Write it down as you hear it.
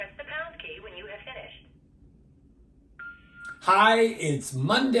Hi, it's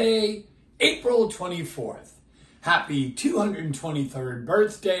Monday, April 24th. Happy 223rd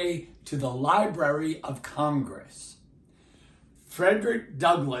birthday to the Library of Congress. Frederick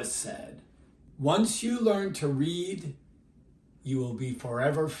Douglass said, "Once you learn to read, you will be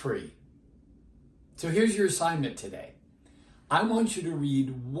forever free." So here's your assignment today. I want you to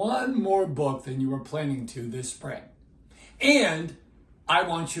read one more book than you were planning to this spring. And I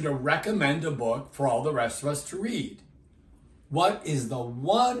want you to recommend a book for all the rest of us to read. What is the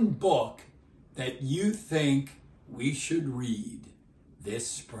one book that you think we should read this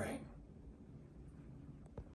spring?